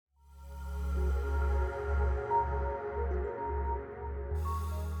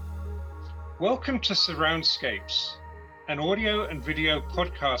Welcome to Surroundscapes, an audio and video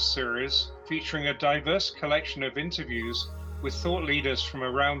podcast series featuring a diverse collection of interviews with thought leaders from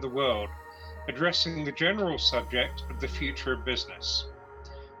around the world, addressing the general subject of the future of business.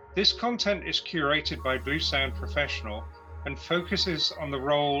 This content is curated by Bluesound Professional and focuses on the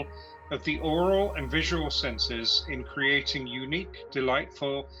role of the oral and visual senses in creating unique,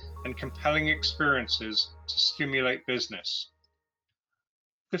 delightful, and compelling experiences to stimulate business.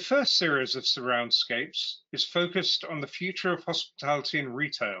 The first series of Surroundscapes is focused on the future of hospitality and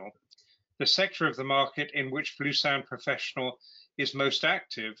retail, the sector of the market in which Bluesound Professional is most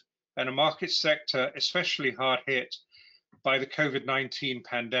active, and a market sector especially hard hit by the COVID-19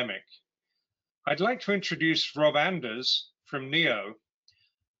 pandemic. I'd like to introduce Rob Anders from NEO.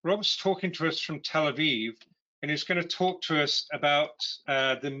 Rob's talking to us from Tel Aviv, and he's going to talk to us about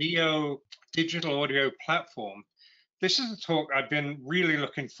the NEO digital audio platform. This is a talk I've been really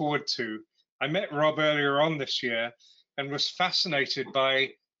looking forward to. I met Rob earlier on this year and was fascinated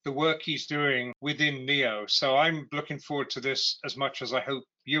by the work he's doing within NEO. So I'm looking forward to this as much as I hope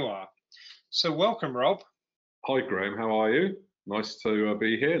you are. So welcome, Rob. Hi, Graham. How are you? Nice to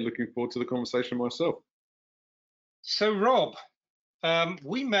be here. Looking forward to the conversation myself. So Rob,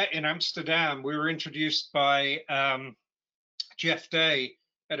 we met in Amsterdam. We were introduced by Jeff Day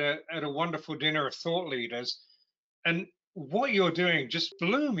at a wonderful dinner of thought leaders. And what you're doing just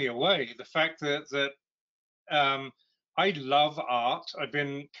blew me away. The fact that I love art. I've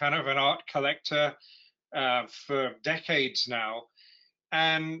been kind of an art collector for decades now.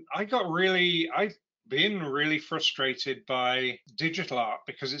 And I've been really frustrated by digital art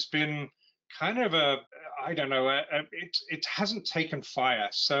because it's been kind of it hasn't taken fire.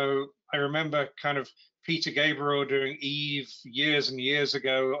 So I remember kind of Peter Gabriel doing Eve years and years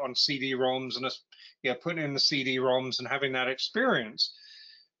ago on CD-ROMs and putting in the CD-ROMs and having that experience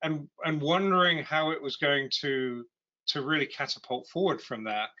and wondering how it was going to really catapult forward from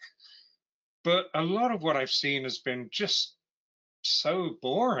that. But a lot of what I've seen has been just so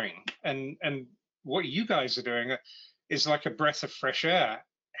boring. And what you guys are doing is like a breath of fresh air.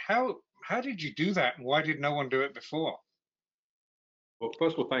 How did you do that, and why did no one do it before? Well,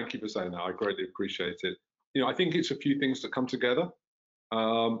 first of all, thank you for saying that. I greatly appreciate it. I think it's a few things that come together.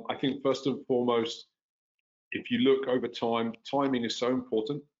 I think first and foremost, if you look over time, timing is so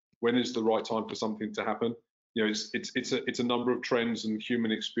important. When is the right time for something to happen? It's a number of trends and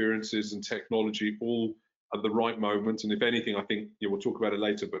human experiences and technology all at the right moment. And if anything, I think we'll talk about it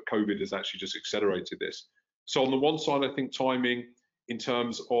later, but COVID has actually just accelerated this. So on the one side, I think timing in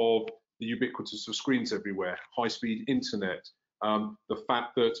terms of the ubiquitous of screens everywhere, high-speed internet, the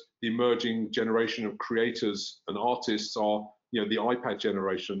fact that the emerging generation of creators and artists are the iPad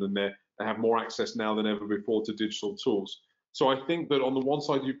generation, and they have more access now than ever before to digital tools. So I think that on the one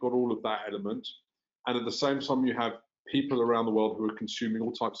side, you've got all of that element, and at the same time, you have people around the world who are consuming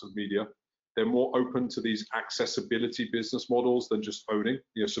all types of media. They're more open to these accessibility business models than just owning,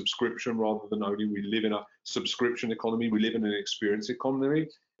 subscription rather than owning. We live in a subscription economy. We live in an experience economy.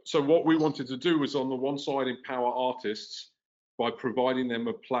 So what we wanted to do was, on the one side, empower artists by providing them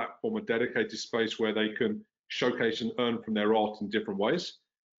a platform, a dedicated space where they can showcase and earn from their art in different ways.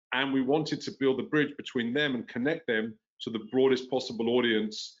 And we wanted to build a bridge between them and connect them to the broadest possible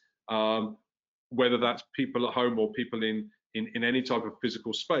audience, whether that's people at home or people in any type of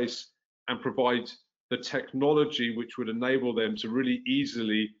physical space, and provide the technology which would enable them to really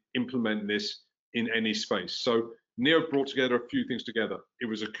easily implement this in any space. So NEO brought together a few things together. It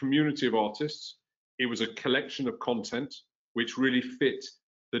was a community of artists. It was a collection of content which really fit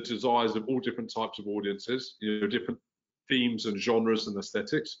the desires of all different types of audiences, different themes and genres and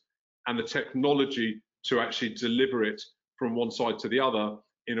aesthetics, and the technology to actually deliver it from one side to the other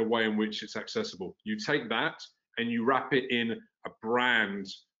in a way in which it's accessible. You take that and you wrap it in a brand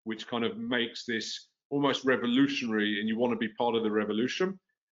which kind of makes this almost revolutionary, and you want to be part of the revolution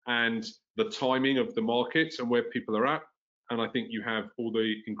and the timing of the market and where people are at. And I think you have all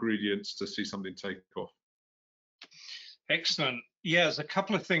the ingredients to see something take off. Excellent. Yeah, there's a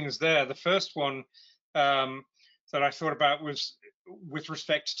couple of things there. The first one that I thought about was with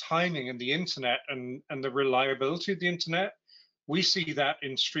respect to timing and the internet and the reliability of the internet. We see that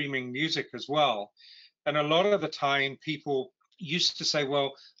in streaming music as well. And a lot of the time people used to say,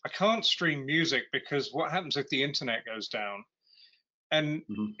 well, I can't stream music because what happens if the internet goes down? And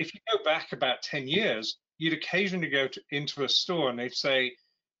if you go back about 10 years, you'd occasionally go into a store and they'd say,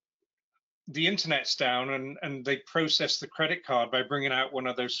 the internet's down, and they process the credit card by bringing out one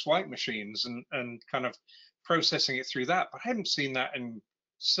of those swipe machines and kind of processing it through that. But I haven't seen that in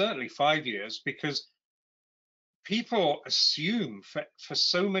certainly 5 years, because people assume for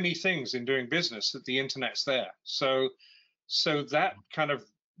so many things in doing business that the internet's there. So that kind of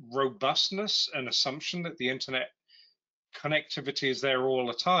robustness and assumption that the internet connectivity is there all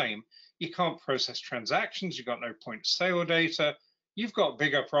the time, you can't process transactions, you've got no point of sale data, you've got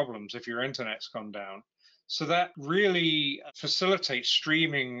bigger problems if your internet's gone down. So that really facilitates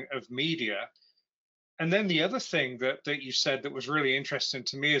streaming of media. And then the other thing that you said that was really interesting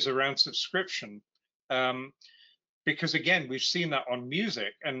to me is around subscription. Because again, we've seen that on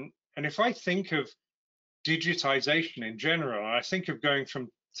music. And if I think of digitization in general, I think of going from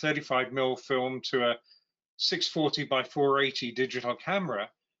 35mm film to a 640 by 480 digital camera,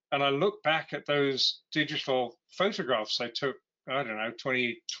 and I look back at those digital photographs I took, I don't know,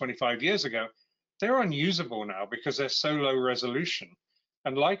 20, 25 years ago, they're unusable now because they're so low resolution.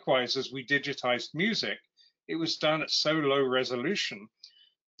 And likewise, as we digitized music, it was done at so low resolution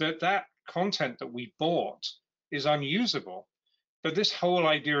that that content that we bought is unusable. But this whole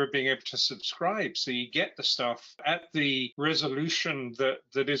idea of being able to subscribe, so you get the stuff at the resolution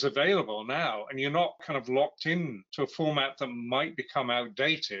that is available now, and you're not kind of locked in to a format that might become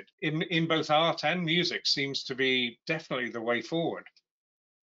outdated, in both art and music, seems to be definitely the way forward.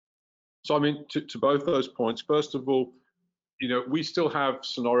 So I mean, to both those points, first of all, we still have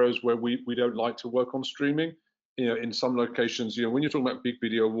scenarios where we don't like to work on streaming. In some locations, when you're talking about big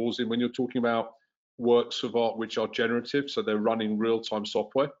video walls, and when you're talking about works of art which are generative, so they're running real-time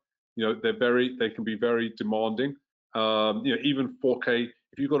software, they can be very demanding. Even 4K,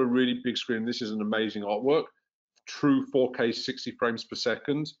 if you've got a really big screen, this is an amazing artwork, true 4K 60 frames per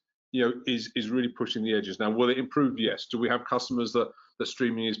second, is really pushing the edges. Now, will it improve? Yes. Do we have customers that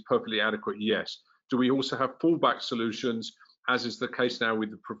streaming is perfectly adequate? Yes. Do we also have fallback solutions, as is the case now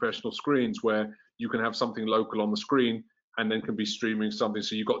with the professional screens, where you can have something local on the screen and then can be streaming something,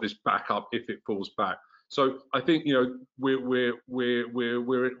 so you've got this backup if it falls back. So I think we're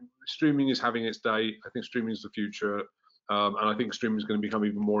streaming is having its day. I think streaming is the future, and I think streaming is going to become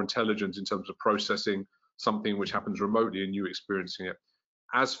even more intelligent in terms of processing something which happens remotely and you experiencing it.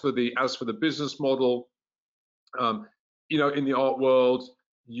 As for the business model, in the art world,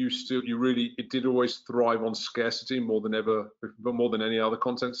 it did always thrive on scarcity more than any other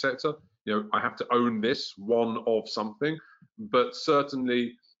content sector. I have to own this one of something, but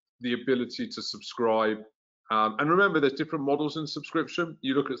certainly the ability to subscribe. And remember, there's different models in subscription.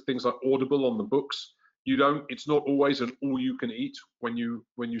 You look at things like Audible on the books. It's not always an all-you-can-eat when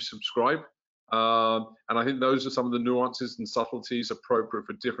you subscribe. And I think those are some of the nuances and subtleties appropriate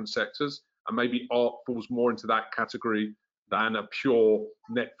for different sectors. And maybe art falls more into that category than a pure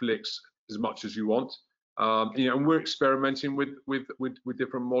Netflix as much as you want. And we're experimenting with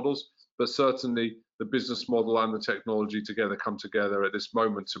different models, but certainly the business model and the technology come together at this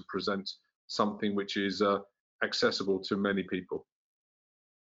moment to present something which is accessible to many people.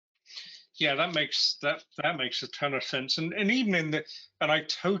 Yeah, that makes a ton of sense. And even and I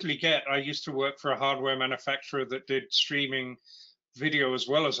totally get, I used to work for a hardware manufacturer that did streaming video as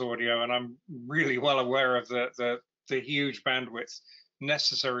well as audio, and I'm really well aware of the huge bandwidth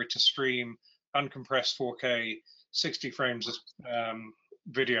necessary to stream uncompressed 4K 60 frames of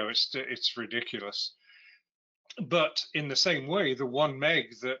video. It's ridiculous. But in the same way, the 1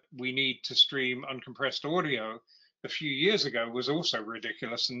 meg that we need to stream uncompressed audio a few years ago was also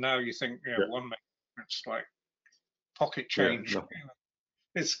ridiculous. And now you think, 1 meg, it's like pocket change. Yeah,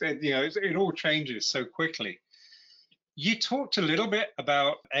 it all changes so quickly. You talked a little bit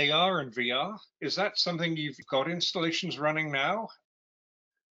about AR and VR. Is that something you've got installations running now?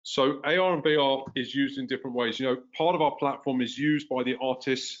 So AR and VR is used in different ways. Part of our platform is used by the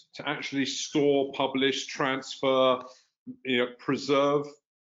artists to actually store, publish, transfer, preserve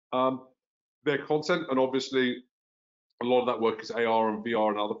their content. And obviously, a lot of that work is AR and VR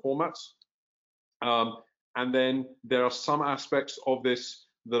and other formats. And then there are some aspects of this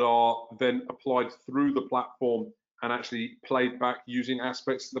that are then applied through the platform and actually played back using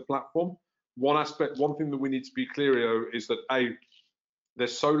aspects of the platform. One thing that we need to be clear is that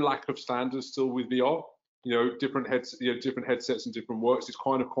there's so lack of standards still with VR. Different headsets and different works. It's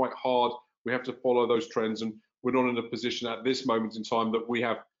kind of quite hard. We have to follow those trends, and we're not in a position at this moment in time that we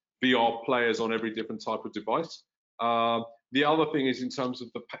have VR players on every different type of device. The other thing is in terms of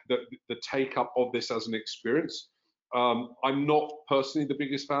the take up of this as an experience. I'm not personally the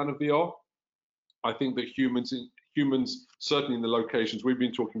biggest fan of VR. I think that humans, certainly in the locations we've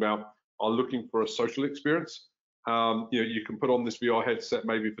been talking about, are looking for a social experience. You can put on this VR headset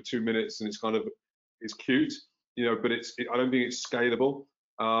maybe for 2 minutes and it's cute, but I don't think it's scalable.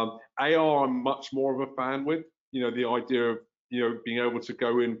 AR, I'm much more of a fan with, the idea of, being able to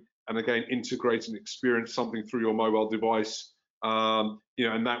go in and again, integrate and experience something through your mobile device. You know,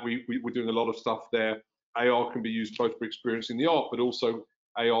 and that we're doing a lot of stuff there. AR can be used both for experiencing the art, but also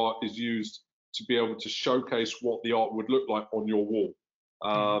AR is used to be able to showcase what the art would look like on your wall.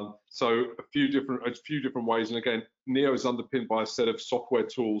 So a few different ways, and again, Neo is underpinned by a set of software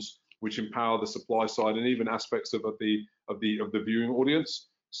tools which empower the supply side and even aspects of the viewing audience.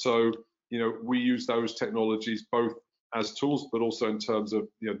 So you know, we use those technologies both as tools, but also in terms of,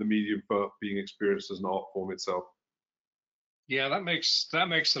 you know, the medium for being experienced as an art form itself. Yeah, that makes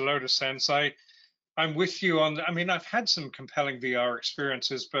a load of sense. I'm with you on. I mean, I've had some compelling VR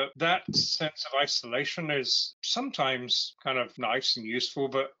experiences, but that sense of isolation is sometimes kind of nice and useful,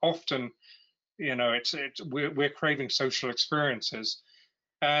 but often, you know, we're craving social experiences.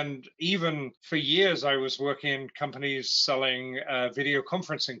 And even for years, I was working in companies selling video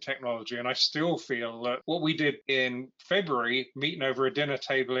conferencing technology, and I still feel that what we did in February, meeting over a dinner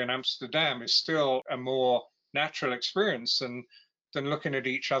table in Amsterdam, is still a more natural experience than looking at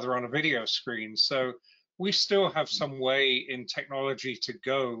each other on a video screen. So we still have some way in technology to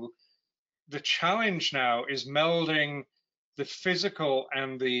go. The challenge now is melding the physical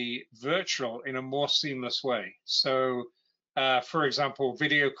and the virtual in a more seamless way. So for example,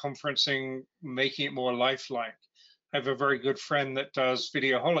 video conferencing, making it more lifelike. I have a very good friend that does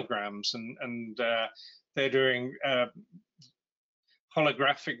video holograms, and they're doing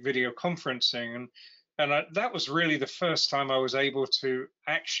holographic video conferencing, and that was really the first time I was able to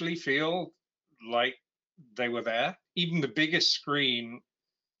actually feel like they were there. Even the biggest screen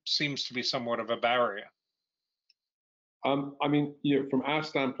seems to be somewhat of a barrier. I mean, you know, from our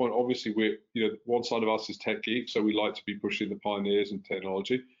standpoint, obviously we're, you know, one side of us is tech geeks, so we like to be pushing the pioneers in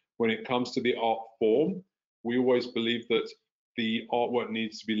technology. When it comes to the art form, we always believe that the artwork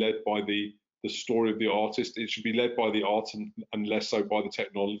needs to be led by the story of the artist. It should be led by the art and less so by the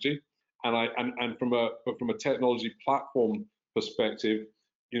technology. And from a technology platform perspective,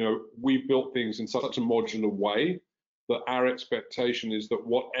 you know, we built things in such a modular way that our expectation is that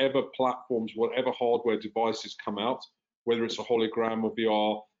whatever platforms, whatever hardware devices come out, whether it's a hologram or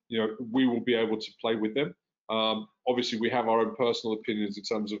VR, you know, we will be able to play with them. Obviously, we have our own personal opinions in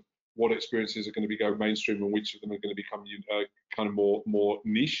terms of what experiences are going to go mainstream and which of them are going to become kind of more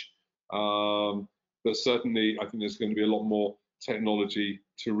niche. But certainly, I think there's going to be a lot more technology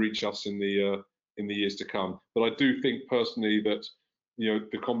to reach us in the years to come. But I do think personally that, you know,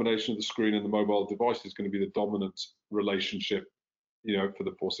 the combination of the screen and the mobile device is going to be the dominant relationship, you know, for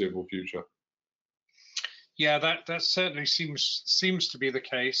the foreseeable future. Yeah, that certainly seems to be the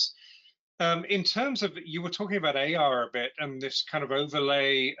case. In terms of, you were talking about AR a bit and this kind of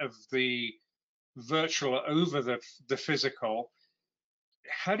overlay of the virtual over the physical.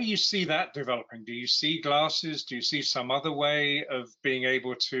 How do you see that developing? Do you see glasses? Do you see some other way of being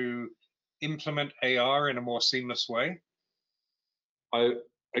able to implement AR in a more seamless way? You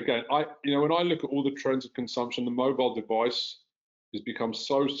know, when I look at all the trends of consumption, the mobile device has become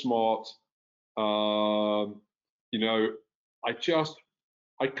so smart. You know, I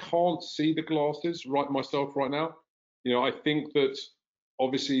can't see the glasses myself right now. You know, I think that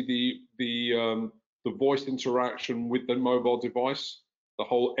obviously the voice interaction with the mobile device, the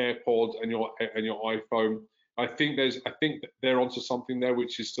whole AirPods and your iPhone, I think they're onto something there,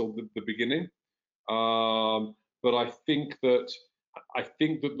 which is still the beginning. But I think that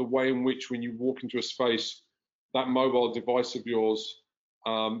the way in which when you walk into a space, that mobile device of yours,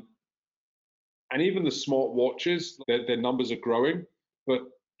 and even the smart watches, their numbers are growing. But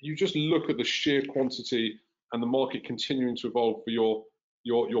you just look at the sheer quantity and the market continuing to evolve for your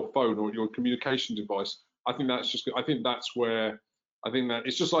phone or your communication device. I think that's it's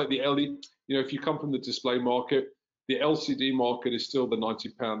just like the LED. You know, if you come from the display market, the LCD market is still the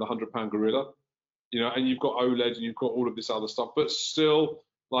 £90, the £100 gorilla. You know, and you've got OLED and you've got all of this other stuff, but still,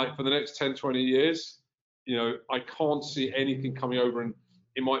 like for the next 10, 20 years, you know, I can't see anything coming over, and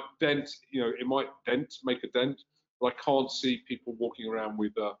it might make a dent, but I can't see people walking around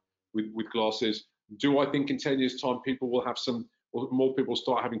with glasses. Do I think in 10 years' time people will have more people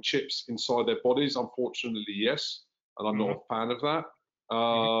start having chips inside their bodies? Unfortunately, yes, and I'm not a fan of that.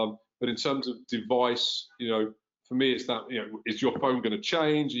 But in terms of device, you know, for me, it's that, you know, is your phone going to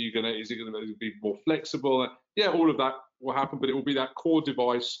change? Is it going to be more flexible? Yeah, all of that will happen, but it will be that core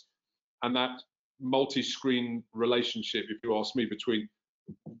device and that multi-screen relationship, if you ask me, between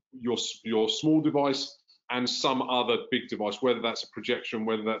your small device and some other big device, whether that's a projection,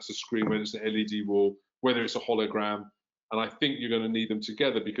 whether that's a screen, whether it's an LED wall, whether it's a hologram. And I think you're going to need them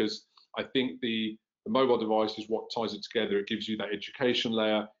together, because I think the mobile device is what ties it together. It gives you that education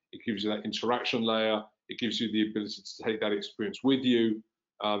layer, it gives you that interaction layer, it gives you the ability to take that experience with you.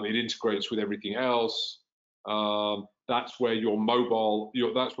 It integrates with everything else. That's where your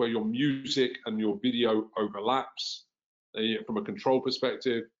that's where your music and your video overlaps from a control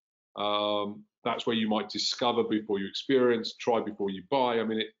perspective. That's where you might discover before you experience, try before you buy. I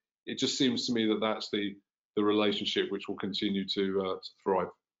mean, it just seems to me that that's the relationship which will continue to thrive.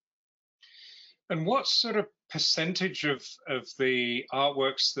 And what sort of percentage of the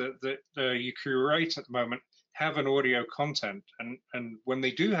artworks that you curate at the moment have an audio content? And when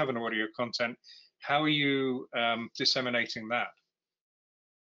they do have an audio content, how are you disseminating that?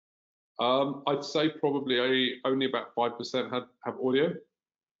 I'd say probably only about 5% have audio.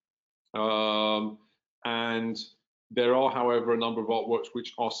 And there are, however, a number of artworks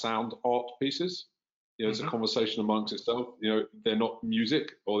which are sound art pieces. You know, it's a conversation amongst itself. You know, they're not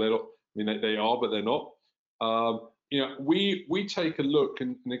music, or they're not. I mean, they are, but they're not. You know, we take a look,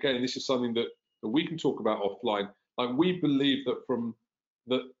 and again, this is something that we can talk about offline. Like, we believe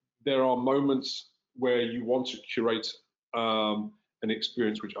that there are moments where you want to curate an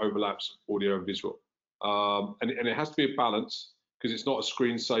experience which overlaps audio and visual, and it has to be a balance, because it's not a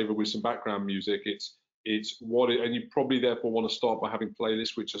screensaver with some background music. It's what it, and you probably therefore want to start by having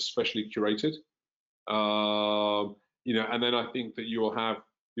playlists which are specially curated. You know, and then I think that you'll have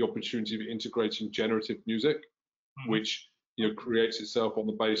the opportunity of integrating generative music, which, you know, creates itself on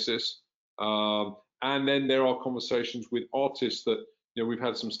the basis. And then there are conversations with artists that, you know, we've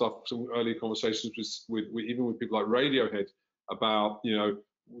had some early conversations with even with people like Radiohead about, you know,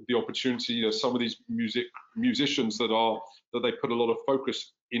 the opportunity. You know, some of these musicians that they put a lot of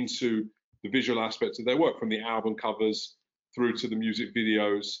focus into the visual aspects of their work, from the album covers through to the music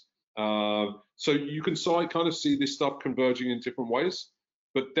videos. So you can kind of see this stuff converging in different ways,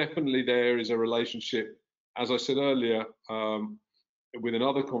 but definitely there is a relationship. As I said earlier, with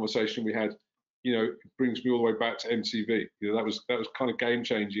another conversation we had, you know, it brings me all the way back to MTV. You know, that was kind of game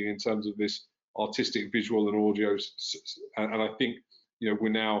changing in terms of this artistic visual and audio. And I think, you know, we're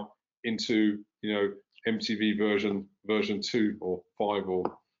now into, you know, MTV version 2 or 5 or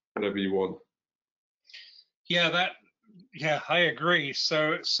whatever you want. Yeah, I agree.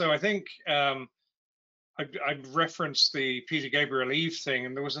 So I think I'd referenced the Peter Gabriel Eve thing,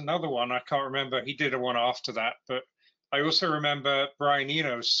 and there was another one, I can't remember. He did a one after that, but I also remember Brian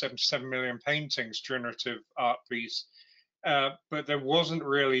Eno's 77 million paintings generative art piece. But there wasn't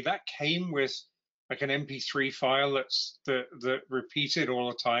really, that came with like an MP3 file that repeated all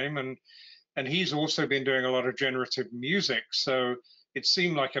the time, and he's also been doing a lot of generative music. So it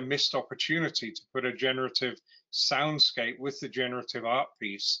seemed like a missed opportunity to put a generative soundscape with the generative art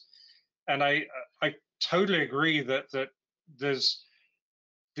piece. And I totally agree that there's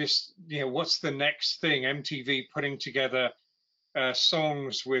this, you know, what's the next thing? MTV putting together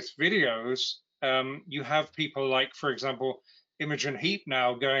songs with videos. You have people like, for example, Imogen Heap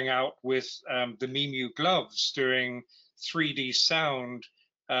now going out with the Memu gloves, doing 3D sound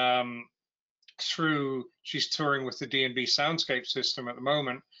through. She's touring with the D&B Soundscape system at the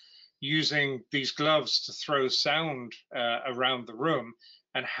moment, using these gloves to throw sound around the room.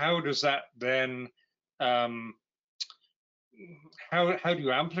 And how does that then? How do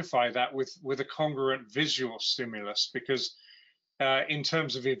you amplify that with a congruent visual stimulus? Because in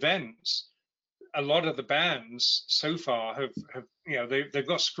terms of events, a lot of the bands so far have you know, they've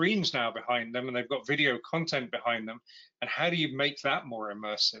got screens now behind them, and they've got video content behind them. And how do you make that more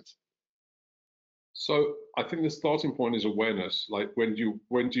immersive? So I think the starting point is awareness. Like, when do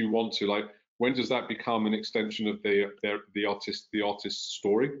you want to, like, when does that become an extension of the artist's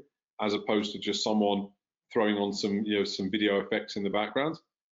story, as opposed to just someone throwing on some, you know, some video effects in the background?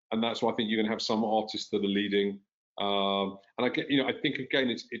 And that's why I think you're going to have some artists that are leading. And I think again,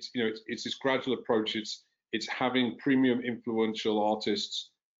 it's this gradual approach. It's having premium influential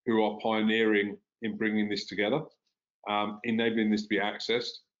artists who are pioneering in bringing this together, enabling this to be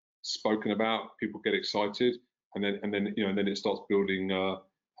accessed, spoken about. People get excited, and then it starts building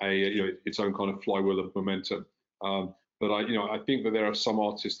its own kind of flywheel of momentum. But I think that there are some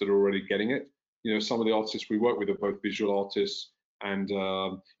artists that are already getting it. You know, some of the artists we work with are both visual artists, and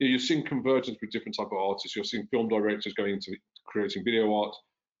you're seeing convergence with different type of artists. You're seeing film directors going into creating video art.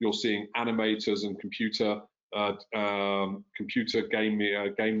 You're seeing animators and computer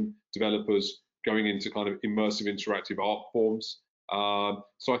game developers going into kind of immersive interactive art forms.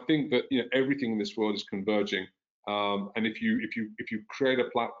 So I think that, you know, everything in this world is converging. And if you create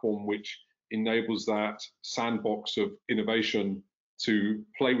a platform which enables that sandbox of innovation to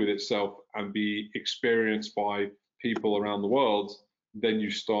play with itself and be experienced by people around the world, then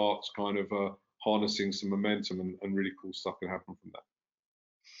you start kind of harnessing some momentum, and really cool stuff can happen from that.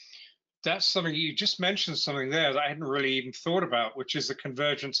 That's something you just mentioned, something there that I hadn't really even thought about, which is the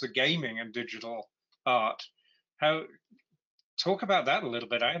convergence of gaming and digital art. How talk about that a little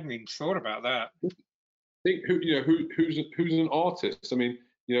bit? I hadn't even thought about that. Think who's an artist. I mean,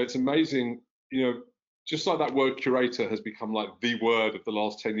 it's amazing. Just like that word curator has become like the word of the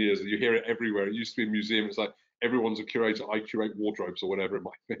last 10 years, and you hear it everywhere. It used to be a museum. It's like everyone's a curator. I curate wardrobes or whatever it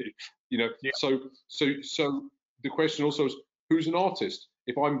might be. Yeah. So the question also is, who's an artist?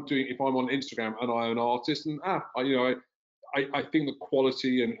 If I'm on Instagram and I'm an artist, and I think the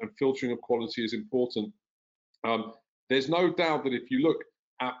quality and filtering of quality is important. There's no doubt that if you look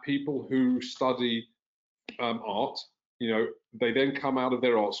at people who study art, they then come out of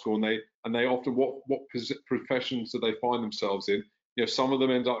their art school and they often what professions do they find themselves in? Some of them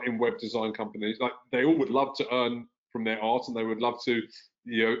end up in web design companies. Like, they all would love to earn from their art, and they would love to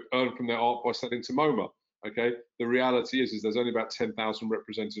earn from their art by selling to MoMA. Okay, the reality is there's only about 10,000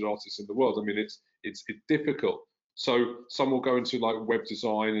 represented artists in the world. I mean, it's difficult. So some will go into like web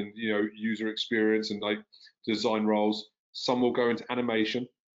design and user experience and like design roles. Some will go into animation.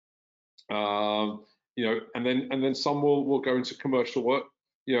 And then some will go into commercial work,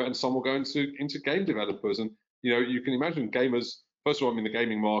 and some will go into game developers. And you can imagine gamers. First of all, I mean, the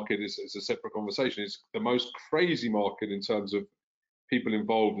gaming market is a separate conversation. It's the most crazy market in terms of people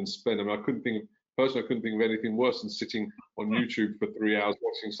involved and spend. I mean, I couldn't think of anything worse than sitting on YouTube for 3 hours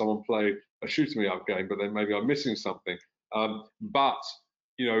watching someone play a shoot 'em up game, but then maybe I'm missing something. But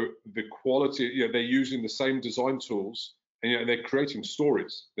the quality, they're using the same design tools, and they're creating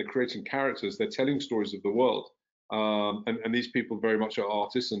stories, they're creating characters, they're telling stories of the world. And these people very much are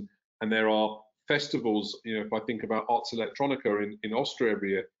artists, and there are festivals. If I think about Arts Electronica in Austria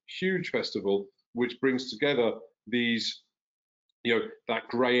every year, huge festival which brings together these, that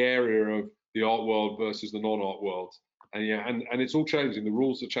grey area of the art world versus the non-art world. And it's all changing. The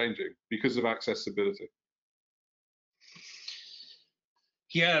rules are changing because of accessibility.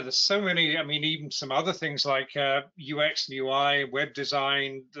 Yeah, there's so many. I mean, even some other things like UX and UI, web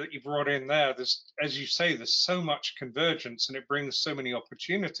design that you brought in there. There's, as you say, there's so much convergence, and it brings so many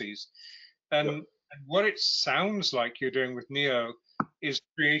opportunities. And, Yep. and what it sounds like you're doing with Neo is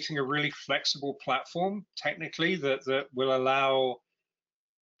creating a really flexible platform, technically, that will allow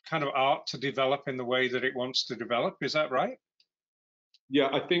kind of art to develop in the way that it wants to develop. Is that right? Yeah,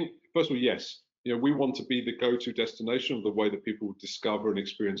 I think, first of all, yes. We want to be the go-to destination of the way that people discover and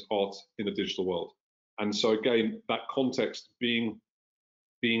experience art in a digital world. And so again, that context being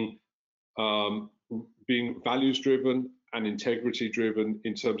values driven and integrity driven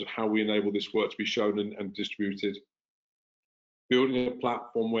in terms of how we enable this work to be shown and distributed. Building a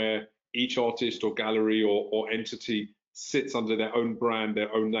platform where each artist or gallery or entity sits under their own brand,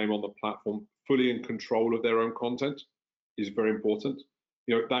 their own name on the platform, fully in control of their own content, is very important.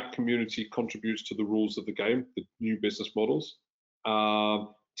 That community contributes to the rules of the game, the new business models.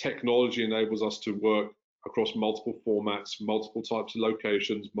 Technology enables us to work across multiple formats, multiple types of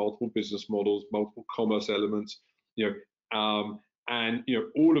locations, multiple business models, multiple commerce elements. And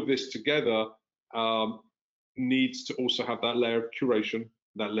all of this together needs to also have that layer of curation,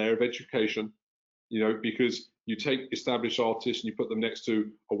 that layer of education. Because you take established artists and you put them next to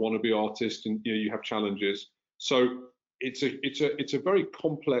a wannabe artist, and you have challenges. So it's a very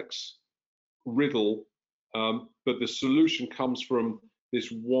complex riddle, but the solution comes from this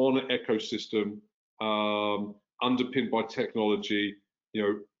one ecosystem, underpinned by technology,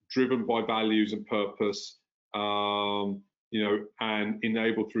 driven by values and purpose, and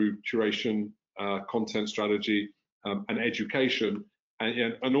enabled through curation, content strategy, and education,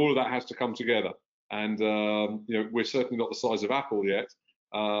 and all of that has to come together. And we're certainly not the size of Apple yet.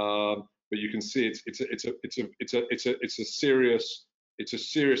 But you can see it's a serious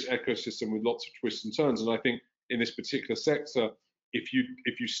ecosystem with lots of twists and turns. And I think in this particular sector, if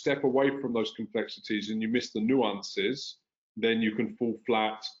you step away from those complexities and you miss the nuances, then you can fall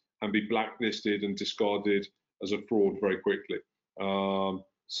flat and be blacklisted and discarded as a fraud very quickly.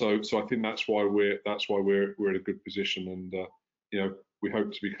 So I think that's why we're in a good position, and we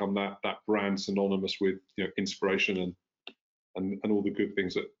hope to become that brand synonymous with inspiration and all the good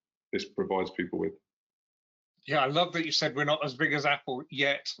things that this provides people with. Yeah, I love that you said we're not as big as Apple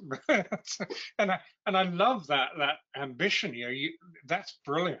yet, and I love that ambition. That's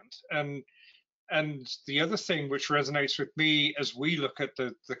brilliant. And the other thing which resonates with me as we look at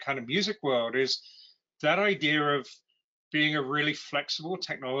the kind of music world is that idea of being a really flexible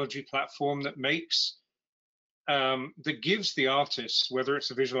technology platform that makes that gives the artists, whether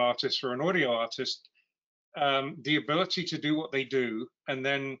it's a visual artist or an audio artist, the ability to do what they do, and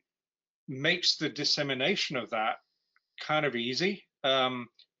then makes the dissemination of that kind of easy.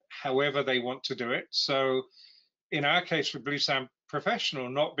 however they want to do it. So in our case with Bluesound Professional,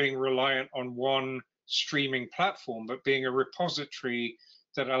 not being reliant on one streaming platform, but being a repository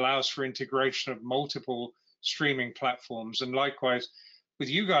that allows for integration of multiple streaming platforms. And likewise, with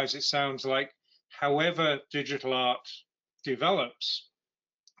you guys, it sounds like however digital art develops,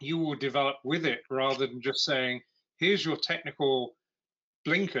 you will develop with it rather than just saying, here's your technical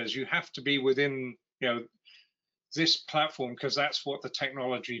blinkers. You have to be within, this platform because that's what the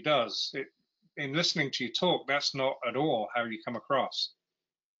technology does. In listening to you talk, that's not at all how you come across.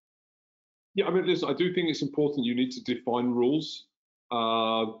 Yeah, I mean, listen, I do think it's important you need to define rules,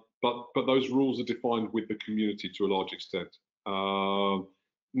 but those rules are defined with the community to a large extent. Now,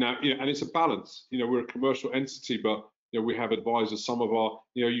 and it's a balance. We're a commercial entity, but we have advisors. Some of our,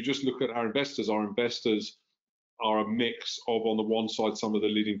 you just look at our investors. Our investors are a mix of, on the one side, some of the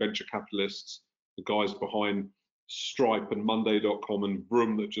leading venture capitalists, the guys behind Stripe and Monday.com and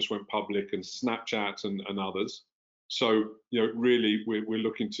Vroom that just went public, and Snapchat and others. So, really, we're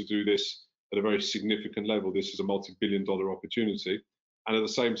looking to do this at a very significant level. This is a multi-billion-dollar opportunity. And at the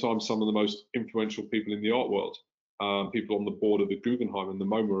same time, some of the most influential people in the art world, people on the board of the Guggenheim and the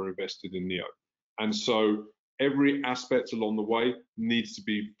MoMA are invested in NEO. And so every aspect along the way needs to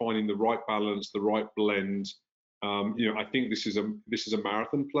be finding the right balance, the right blend. I think this is a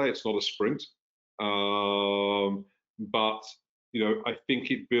marathon play. It's not a sprint. But I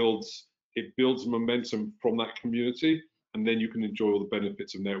think it builds momentum from that community, and then you can enjoy all the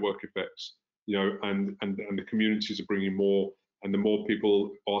benefits of network effects. And the communities are bringing more, and the more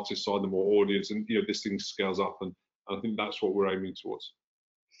people, artists are, the more audience, and this thing scales up, and I think that's what we're aiming towards.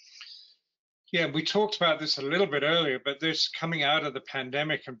 Yeah, we talked about this a little bit earlier, but this coming out of the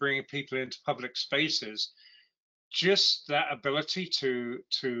pandemic and bringing people into public spaces, just that ability to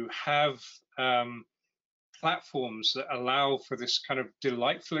have platforms that allow for this kind of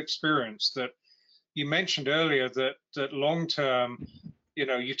delightful experience that you mentioned earlier, that long term,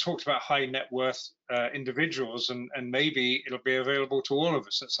 you talked about high net worth individuals, and maybe it'll be available to all of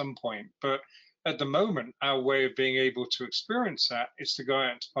us at some point. But at the moment, our way of being able to experience that is to go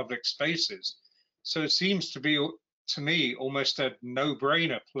out into public spaces. So it seems to be, to me, almost a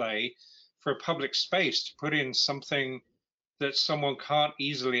no-brainer play for a public space to put in something that someone can't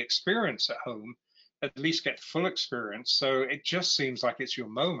easily experience at home, at least get full experience. So it just seems like it's your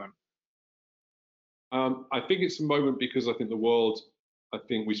moment. I think it's a moment because I think the world, I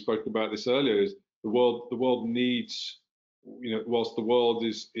think we spoke about this earlier, is the world needs, whilst the world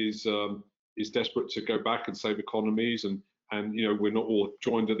is desperate to go back and save economies, and we're not all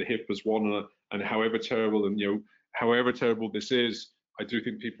joined at the hip as one, and however terrible this is, I do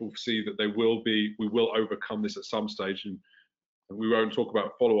think people see that we will overcome this at some stage, and we won't talk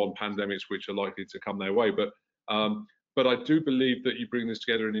about follow-on pandemics which are likely to come their way, but I do believe that you bring this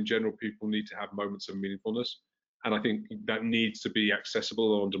together, and in general, people need to have moments of meaningfulness, and I think that needs to be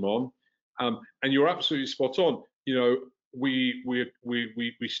accessible on demand. And you're absolutely spot on. We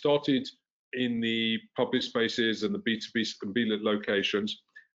started in the public spaces and the B2B and B-lit locations,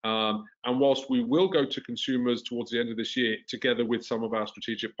 and whilst we will go to consumers towards the end of this year, together with some of our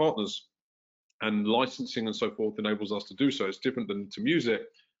strategic partners, and licensing and so forth enables us to do so. It's different than to music.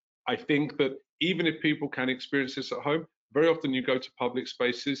 I think that even if people can experience this at home, very often you go to public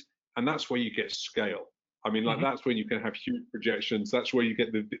spaces, and that's where you get scale. I mean, that's where you can have huge projections. That's where you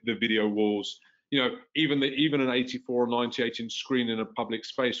get the video walls. Even an 84 or 98 inch screen in a public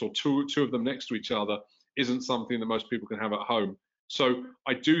space, or two of them next to each other, isn't something that most people can have at home. So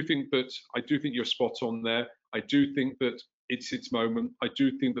I do think you're spot on there. I do think that it's its moment. I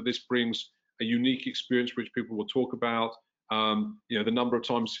do think that this brings a unique experience which people will talk about. The number of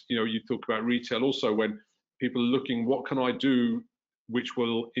times, you talk about retail also, when people are looking, what can I do which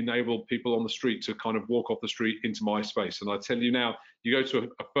will enable people on the street to kind of walk off the street into my space? And I tell you now, you go to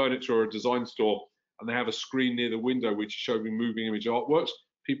a furniture or a design store and they have a screen near the window which is showing moving image artworks,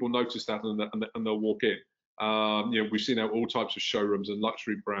 people notice that and they'll walk in. We've seen all types of showrooms and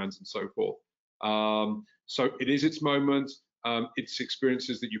luxury brands and so forth. So it is its moment. It's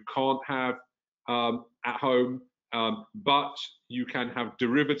experiences that you can't have at home, but you can have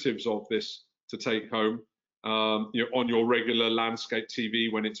derivatives of this to take home. On your regular landscape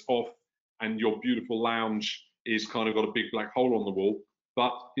TV when it's off, and your beautiful lounge is kind of got a big black hole on the wall.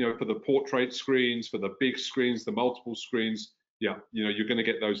 But for the portrait screens, for the big screens, the multiple screens, you're going to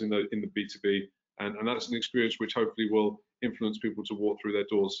get those in the B2B, and that's an experience which hopefully will influence people to walk through their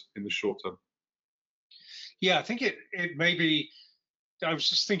doors in the short term. Yeah, I think it may be. I was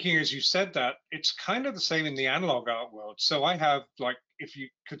just thinking as you said that, it's kind of the same in the analog art world. So I have, like, if you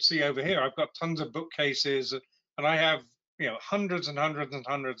could see over here, I've got tons of bookcases, and I have, hundreds and hundreds and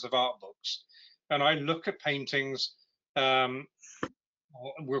hundreds of art books, and I look at paintings, analog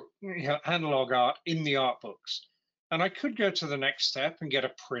art in the art books, and I could go to the next step and get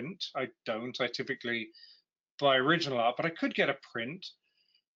a print. I don't. I typically buy original art, but I could get a print.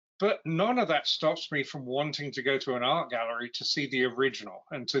 But none of that stops me from wanting to go to an art gallery to see the original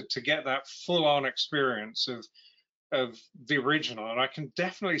and to get that full-on experience of the original. And I can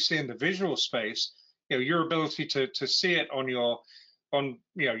definitely see in the visual space, your ability to see it on your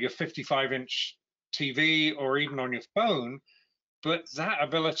 55-inch TV or even on your phone. But that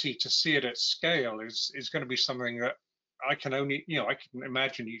ability to see it at scale is going to be something that I can only, I can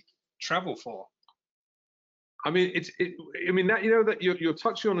imagine you travel for. I mean, that you're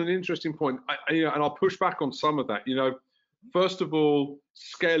touching on an interesting point, and I'll push back on some of that. First of all,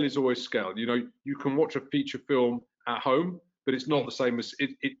 scale is always scale. You can watch a feature film at home, but it's not the same as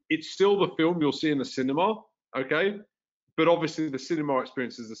it's still the film you'll see in the cinema, okay? But obviously, the cinema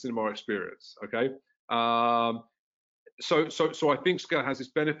experience is the cinema experience, okay? So I think scale has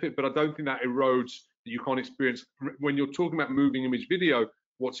its benefit, but I don't think that erodes that you can't experience. When you're talking about moving image video,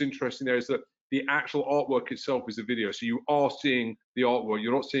 what's interesting there is that the actual artwork itself is a video. So you are seeing the artwork.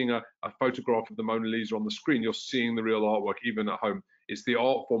 You're not seeing a photograph of the Mona Lisa on the screen. You're seeing the real artwork, even at home. It's the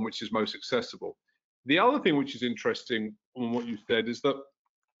art form which is most accessible. The other thing which is interesting on what you said is that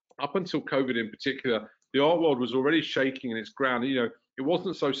up until COVID in particular, the art world was already shaking in its ground. It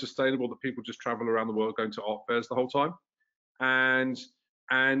wasn't so sustainable that people just travel around the world going to art fairs the whole time. And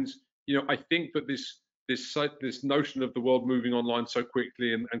I think that this notion of the world moving online so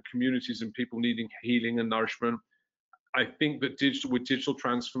quickly and communities and people needing healing and nourishment, I think that with digital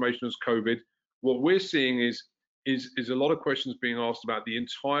transformation as COVID, what we're seeing is a lot of questions being asked about the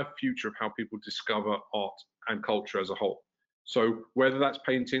entire future of how people discover art and culture as a whole. So whether that's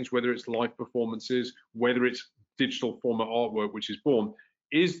paintings, whether it's live performances, whether it's digital format artwork which is born,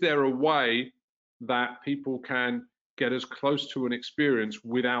 is there a way that people can get as close to an experience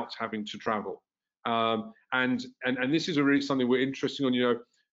without having to travel? And this is really something we're interested on.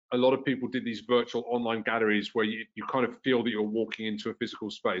 A lot of people did these virtual online galleries where you kind of feel that you're walking into a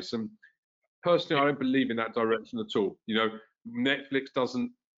physical space. And personally, I don't believe in that direction at all. Netflix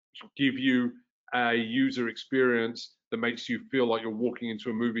doesn't give you a user experience that makes you feel like you're walking into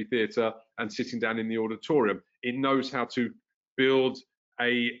a movie theater and sitting down in the auditorium. It knows how to build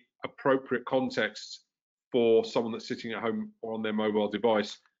a appropriate context for someone that's sitting at home or on their mobile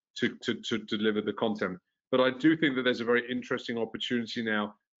device to deliver the content. But I do think that there's a very interesting opportunity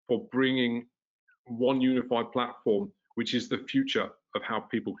now for bringing one unified platform, which is the future of how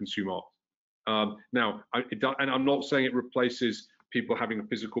people consume art. Now, and I'm not saying it replaces people having a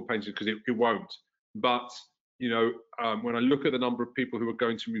physical painting, because it won't. But when I look at the number of people who are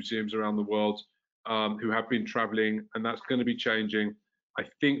going to museums around the world, who have been traveling, and that's going to be changing, I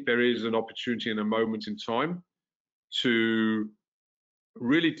think there is an opportunity and a moment in time to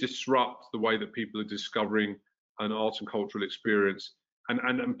really disrupt the way that people are discovering an art and cultural experience.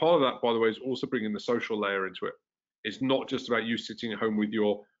 And part of that, by the way, is also bringing the social layer into it. It's not just about you sitting at home with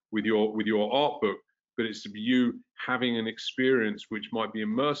your art book, but it's you having an experience which might be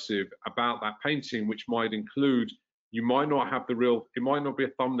immersive about that painting, which might include, you might not have it might not be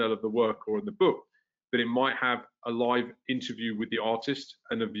a thumbnail of the work or in the book, but it might have a live interview with the artist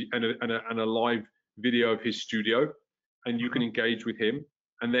and a live video of his studio, and you can engage with him.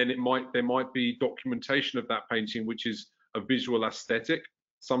 And then there might be documentation of that painting, which is a visual aesthetic.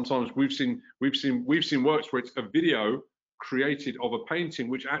 Sometimes we've seen works where it's a video created of a painting,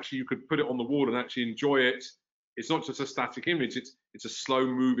 which actually you could put it on the wall and actually enjoy it. It's not just a static image; it's a slow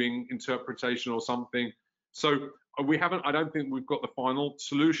moving interpretation or something. So I don't think we've got the final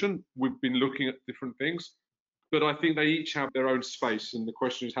solution. We've been looking at different things, but I think they each have their own space, and the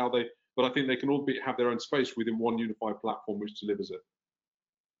question is but I think they can all have their own space within one unified platform which delivers it.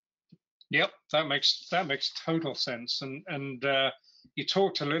 Yep, that makes total sense. And you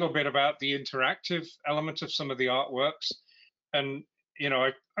talked a little bit about the interactive element of some of the artworks, and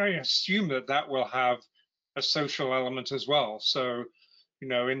I assume that will have a social element as well. So in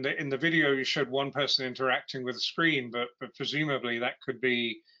the video you showed one person interacting with the screen, but presumably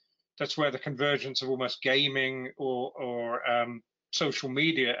that's where the convergence of almost gaming or social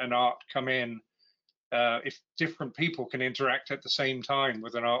media and art come in. If different people can interact at the same time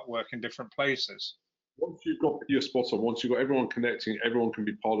with an artwork in different places. Once you've got your spot on, once you've got everyone connecting, everyone can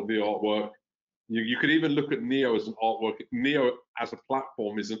be part of the artwork. You could even look at Neo as an artwork. Neo as a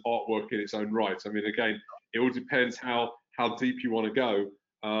platform is an artwork in its own right. I mean, again, it all depends how deep you want to go.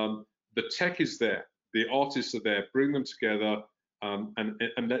 The tech is there, the artists are there. Bring them together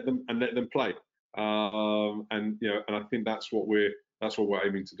and let them play. and I think that's what we're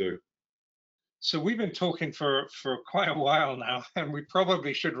aiming to do. So we've been talking for quite a while now, and we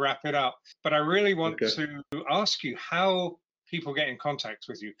probably should wrap it up. But I really want to ask you how people get in contact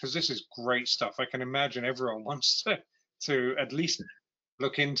with you, because this is great stuff. I can imagine everyone wants to at least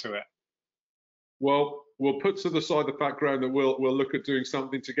look into it. Well, we'll put to the side the background that we'll look at doing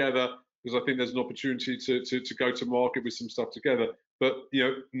something together, because I think there's an opportunity to go to market with some stuff together. But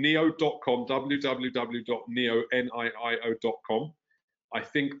nio.com, www.nio.com. I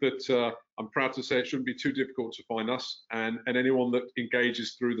think that I'm proud to say it shouldn't be too difficult to find us, and anyone that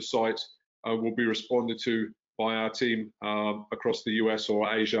engages through the site will be responded to by our team across the US or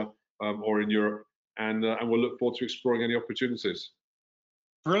Asia or in Europe, and we'll look forward to exploring any opportunities.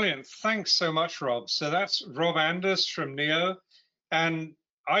 Brilliant. Thanks so much, Rob. So that's Rob Anders from NIO, and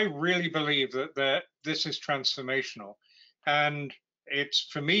I really believe that this is transformational, and it's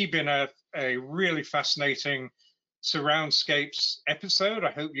for me been a really fascinating Surroundscapes episode.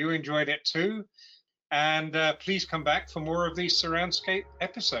 I hope you enjoyed it too, and please come back for more of these Surroundscape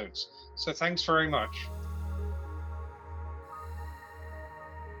episodes. So thanks very much.